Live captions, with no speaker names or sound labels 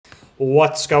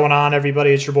What's going on, everybody?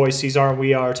 It's your boy C-Zar, and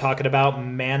we are talking about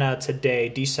Mana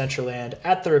today, Decentraland,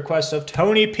 at the request of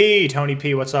Tony P. Tony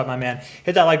P, what's up, my man?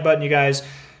 Hit that like button, you guys.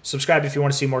 Subscribe if you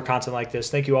want to see more content like this.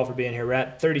 Thank you all for being here. We're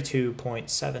at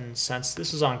 32.7 cents.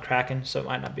 This is on Kraken, so it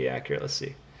might not be accurate. Let's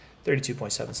see.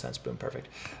 32.7 cents. Boom, perfect.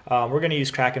 We're going to use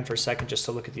Kraken for a second just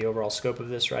to look at the overall scope of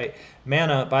this, right?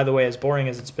 Mana, by the way, as boring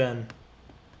as it's been,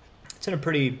 it's in a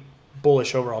pretty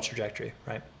bullish overall trajectory,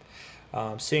 right?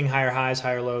 Seeing higher highs,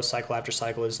 higher lows, cycle after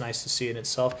cycle is nice to see in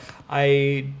itself.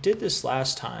 I did this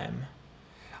last time.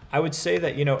 I would say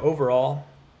that, you know, overall,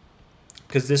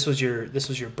 because this was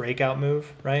your breakout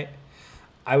move, right?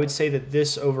 I would say that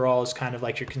this overall is kind of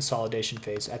like your consolidation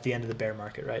phase at the end of the bear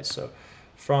market, right? So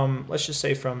from, let's just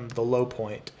say from the low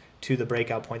point to the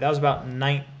breakout point, that was about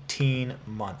 19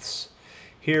 months.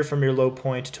 Here from your low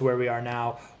point to where we are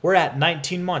now, we're at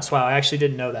 19 months. Wow, I actually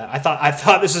didn't know that. I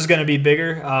thought this was going to be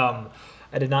bigger.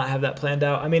 I did not have that planned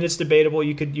out. I mean, it's debatable.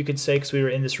 You could say because we were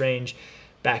in this range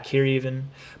back here even,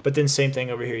 but then same thing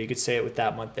over here. You could say it with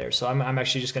that month there. So I'm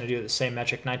actually just going to do the same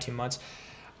metric, 19 months.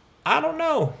 I don't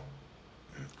know,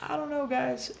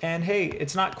 guys. And hey,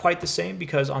 it's not quite the same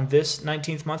because on this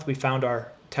 19th month we found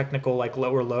our technical like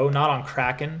lower low, not on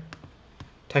Kraken.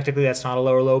 Technically, that's not a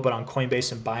lower low, but on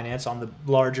Coinbase and Binance, on the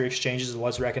larger exchanges, it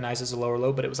was recognized as a lower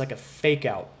low, but it was like a fake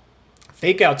out.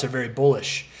 Fake outs are very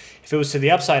bullish. If it was to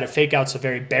the upside, a fake out's a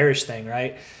very bearish thing,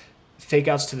 right? Fake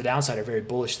outs to the downside are very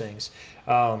bullish things.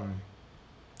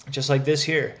 Just like this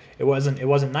here, it wasn't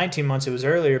 19 months, it was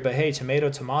earlier, but hey,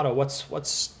 tomato,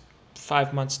 what's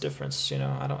 5 months difference? You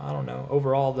know, I don't know.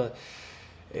 Overall,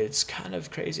 it's kind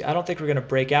of crazy. I don't think we're going to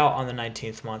break out on the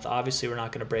 19th month. Obviously, we're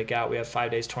not going to break out. We have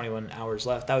 5 days, 21 hours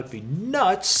left. That would be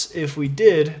nuts if we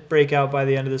did break out by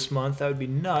the end of this month. That would be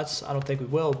nuts. I don't think we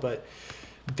will, but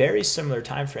very similar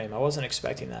time frame. I wasn't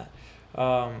expecting that.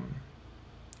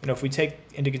 You know, if we take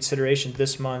into consideration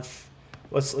this month,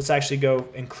 let's actually go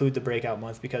include the breakout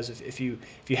month because if you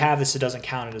have this, it doesn't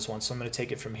count it as one. So I'm going to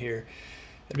take it from here.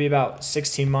 It'd be about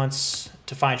 16 months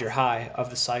to find your high of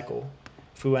the cycle.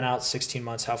 If we went out 16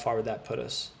 months, how far would that put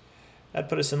us? That'd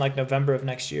put us in like November of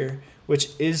next year, which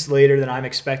is later than I'm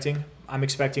expecting. I'm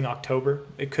expecting October.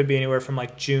 It could be anywhere from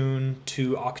like June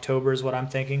to October is what I'm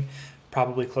thinking.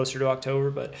 Probably closer to October,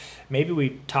 but maybe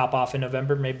we top off in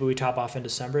November. Maybe we top off in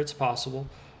December. It's possible.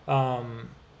 You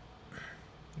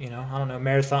know, I don't know.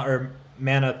 Marathon or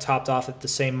Mana topped off at the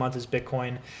same month as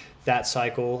Bitcoin that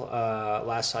cycle,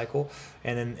 last cycle,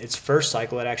 and then its first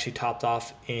cycle it actually topped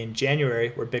off in January,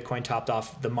 where Bitcoin topped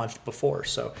off the month before.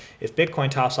 So if Bitcoin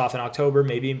tops off in October,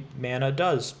 maybe Mana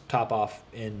does top off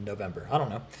in November. I don't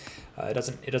know. It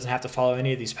doesn't have to follow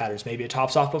any of these patterns. Maybe it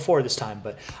tops off before this time,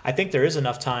 but I think there is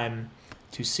enough time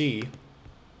to see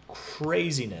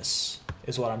craziness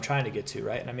is what I'm trying to get to,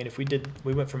 right? And I mean, if we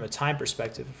went from a time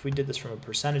perspective, if we did this from a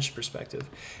percentage perspective,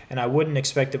 and I wouldn't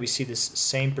expect that we see this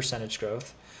same percentage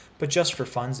growth, but just for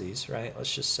funsies, right?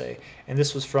 Let's just say, and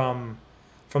this was from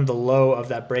the low of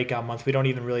that breakout month. We don't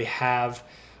even really have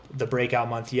the breakout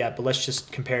month yet, but let's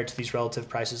just compare it to these relative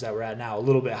prices that we're at now, a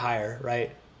little bit higher,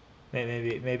 right?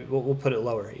 Maybe we'll put it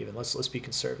lower even. Let's be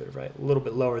conservative, right? A little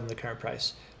bit lower than the current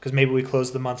price because maybe we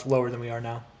closed the month lower than we are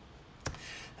now.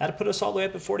 That'd put us all the way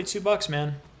up at 42 bucks,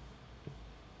 man.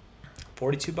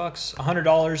 42 bucks.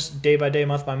 $100 day by day,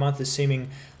 month by month is seeming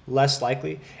less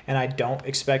likely, and I don't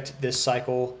expect this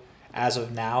cycle as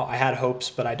of now. I had hopes,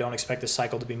 but I don't expect this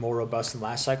cycle to be more robust than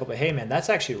last cycle. But hey, man, that's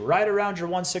actually right around your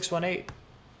 1618.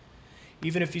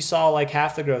 Even if you saw like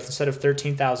half the growth, instead of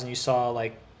 13,000, you saw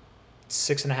like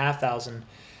 6,500.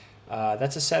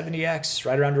 That's a 70x,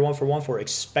 right around your 1 for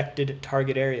expected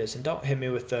target areas. And don't hit me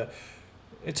with the,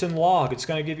 it's in log, it's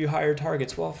going to give you higher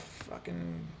targets. Well,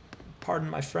 fucking, pardon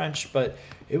my French, but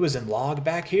it was in log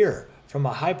back here. From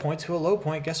a high point to a low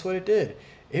point, guess what it did?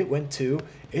 It went to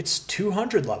its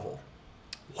 200 level.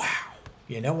 Wow.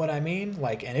 You know what I mean?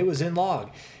 Like, and it was in log.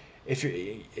 If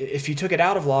you took it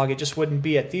out of log, it just wouldn't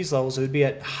be at these levels. It would be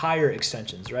at higher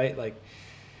extensions, right? Like,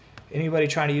 anybody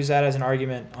trying to use that as an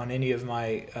argument on any of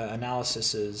my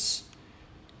analysis is,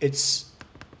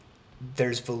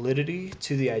 there's validity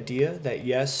to the idea that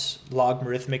yes,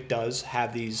 logarithmic does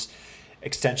have these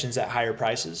extensions at higher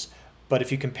prices, but if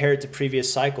you compare it to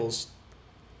previous cycles,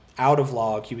 out of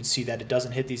log, you would see that it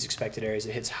doesn't hit these expected areas.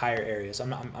 It hits higher areas.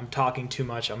 I'm talking too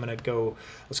much. I'm gonna go.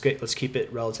 Let's keep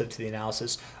it relative to the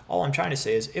analysis. All I'm trying to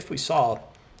say is, if we saw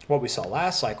what we saw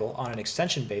last cycle on an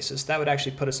extension basis, that would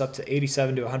actually put us up to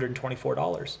 $87 to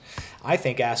 $124. I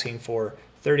think asking for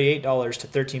 $38 to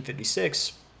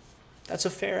 $13.56, that's a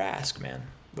fair ask, man.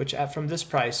 Which from this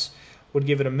price would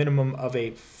give it a minimum of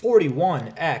a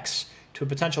 41x to a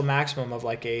potential maximum of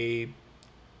like a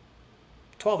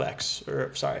 12x,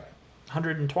 or sorry,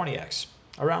 120x,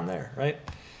 around there, right?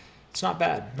 It's not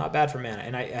bad. Not bad for mana.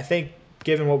 And I think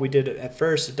given what we did at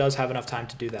first, it does have enough time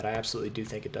to do that. I absolutely do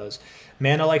think it does.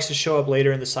 Mana likes to show up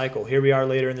later in the cycle. Here we are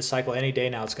later in the cycle. Any day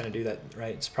now it's going to do that,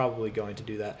 right? It's probably going to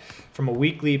do that. From a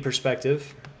weekly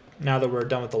perspective, now that we're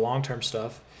done with the long-term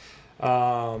stuff,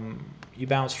 you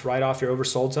bounced right off your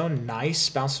oversold zone. Nice.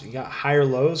 Bounce. You got higher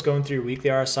lows going through your weekly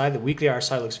RSI. The weekly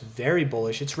RSI looks very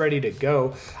bullish. It's ready to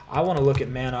go. I want to look at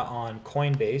mana on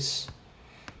Coinbase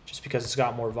just because it's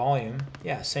got more volume.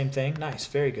 Yeah, same thing. Nice.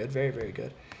 Very good. Very, very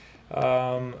good.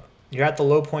 You're at the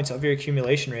low points of your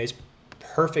accumulation raise.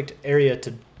 Perfect area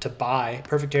to buy.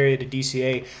 Perfect area to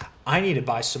DCA. I need to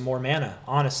buy some more mana,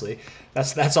 honestly.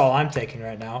 That's all I'm thinking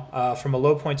right now. From a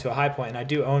low point to a high point, and I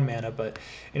do own mana, but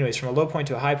anyways, from a low point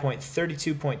to a high point,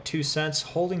 32.2 cents.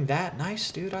 Holding that,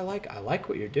 nice, dude. I like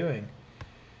what you're doing.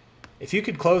 If we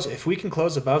can close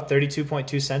above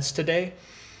 32.2 cents today,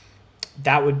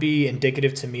 that would be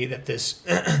indicative to me that this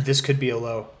this could be a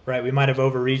low, right? We might have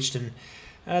overreached, and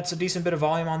that's a decent bit of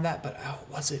volume on that, but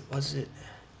was it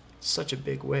such a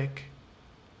big wick?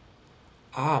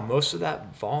 Most of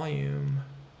that volume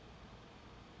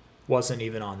wasn't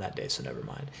even on that day, so never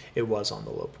mind. It was on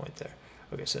the low point there.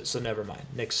 Okay, so never mind.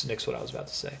 Nix what I was about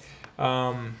to say.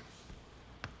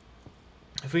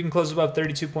 If we can close above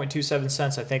 32.27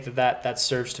 cents, I think that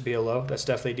serves to be a low. That's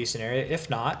definitely a decent area. If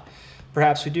not,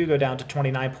 perhaps we do go down to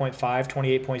 29.5,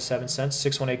 28.7 cents,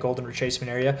 618 golden retracement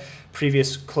area.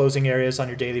 Previous closing areas on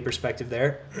your daily perspective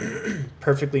there.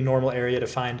 Perfectly normal area to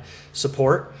find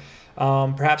support.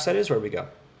 Perhaps that is where we go.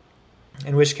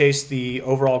 In which case, the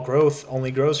overall growth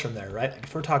only grows from there, right? Like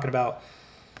if we're talking about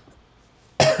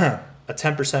a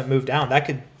 10% move down, that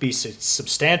could be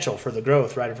substantial for the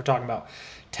growth, right? If we're talking about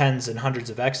tens and hundreds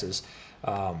of X's.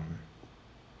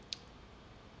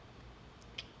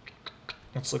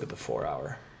 Let's look at the 4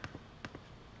 hour.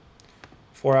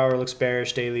 4 hour looks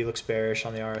bearish, daily looks bearish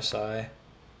on the RSI.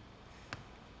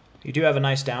 You do have a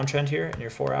nice downtrend here in your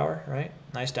 4 hour, right?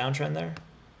 Nice downtrend there.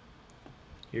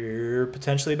 You're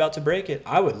potentially about to break it.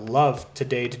 I would love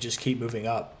today to just keep moving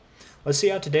up. Let's see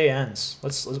how today ends.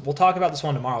 We'll talk about this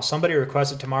one tomorrow. Somebody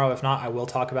request it tomorrow. If not, I will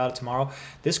talk about it tomorrow.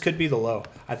 This could be the low.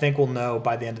 I think we'll know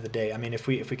by the end of the day. I mean, if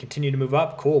we continue to move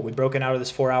up, cool. We've broken out of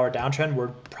this 4 hour downtrend. We're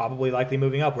probably likely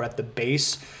moving up. We're at the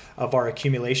base of our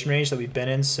accumulation range that we've been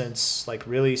in since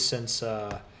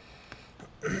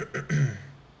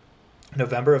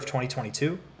November of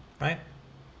 2022, right?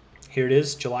 Here it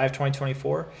is, July of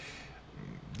 2024.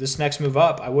 This next move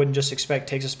up, I wouldn't just expect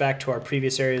takes us back to our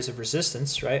previous areas of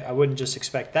resistance, right? I wouldn't just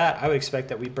expect that. I would expect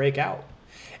that we break out.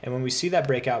 And when we see that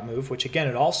breakout move, which again,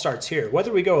 it all starts here.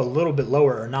 Whether we go a little bit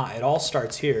lower or not, it all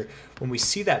starts here. When we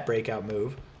see that breakout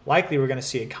move, likely we're going to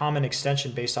see a common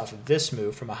extension based off of this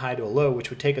move from a high to a low, which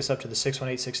would take us up to the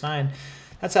 61869.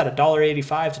 That's at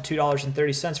 $1.85 to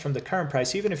 $2.30 from the current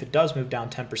price. Even if it does move down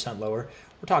 10% lower,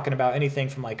 we're talking about anything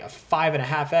from like a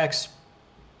 5.5x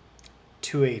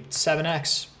to a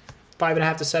 7x,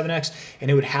 5.5 to 7x,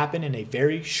 and it would happen in a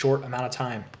very short amount of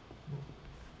time.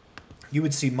 You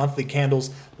would see monthly candles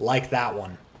like that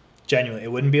one. Genuinely,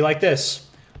 it wouldn't be like this.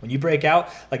 When you break out,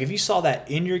 like if you saw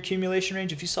that in your accumulation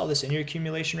range, if you saw this in your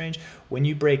accumulation range, when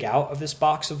you break out of this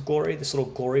box of glory, this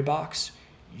little glory box,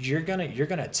 you're gonna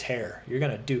tear. You're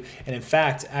gonna do. And in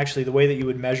fact, actually, the way that you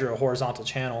would measure a horizontal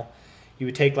channel, you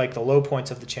would take like the low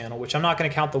points of the channel, which I'm not going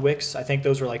to count the wicks. I think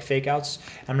those were like fake outs.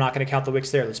 I'm not going to count the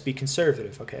wicks there. Let's be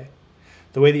conservative, okay?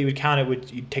 The way that you would count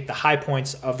it you'd take the high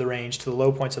points of the range to the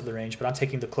low points of the range, but I'm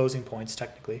taking the closing points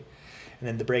technically, and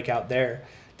then the breakout there.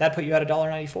 That'd put you at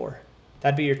 $1.94.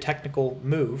 That'd be your technical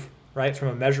move, right? From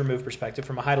a measure move perspective,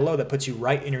 from a high to low, that puts you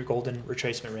right in your golden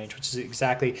retracement range, which is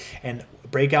exactly, and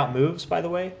breakout moves, by the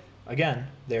way, again,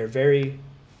 they're very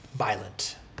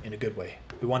violent in a good way.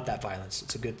 We want that violence.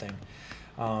 It's a good thing.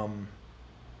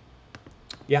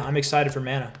 Yeah, I'm excited for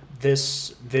mana.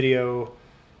 This video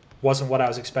wasn't what I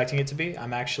was expecting it to be.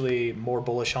 I'm actually more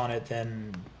bullish on it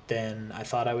than I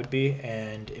thought I would be,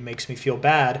 and it makes me feel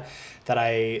bad that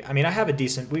I mean, I have a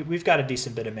decent, we've got a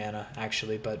decent bit of mana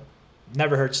actually, but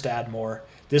never hurts to add more.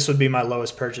 This would be my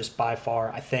lowest purchase by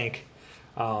far, I think.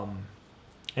 And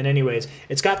anyways,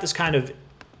 it's got this kind of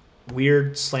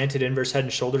weird slanted inverse head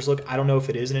and shoulders look. I don't know if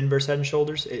it is an inverse head and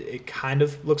shoulders. It kind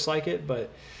of looks like it,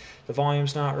 but the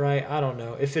volume's not right. I don't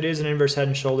know. If it is an inverse head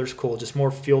and shoulders, cool. Just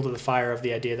more fuel to the fire of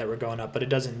the idea that we're going up, but it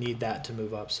doesn't need that to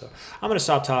move up. So I'm going to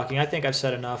stop talking. I think I've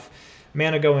said enough.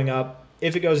 Mana going up.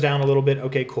 If it goes down a little bit,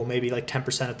 okay, cool. Maybe like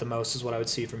 10% at the most is what I would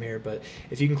see from here. But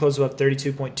if you can close above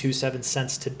 32.27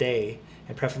 cents today,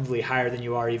 and preferably higher than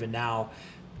you are even now,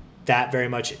 that very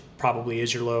much probably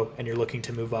is your low, and you're looking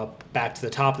to move up back to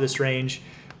the top of this range.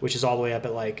 which is all the way up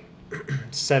at like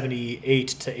 78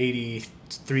 to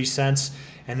 83 cents.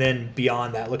 And then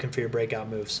beyond that, looking for your breakout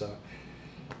move. So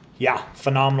yeah,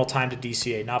 phenomenal time to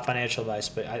DCA. Not financial advice,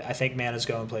 but I think Mana's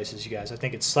going places, you guys. I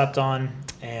think it's slept on,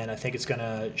 and I think it's going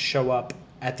to show up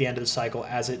at the end of the cycle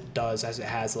as it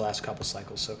has the last couple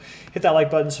cycles. So hit that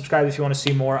like button, subscribe if you want to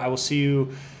see more. I will see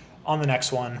you on the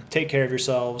next one. Take care of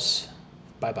yourselves.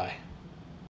 Bye-bye.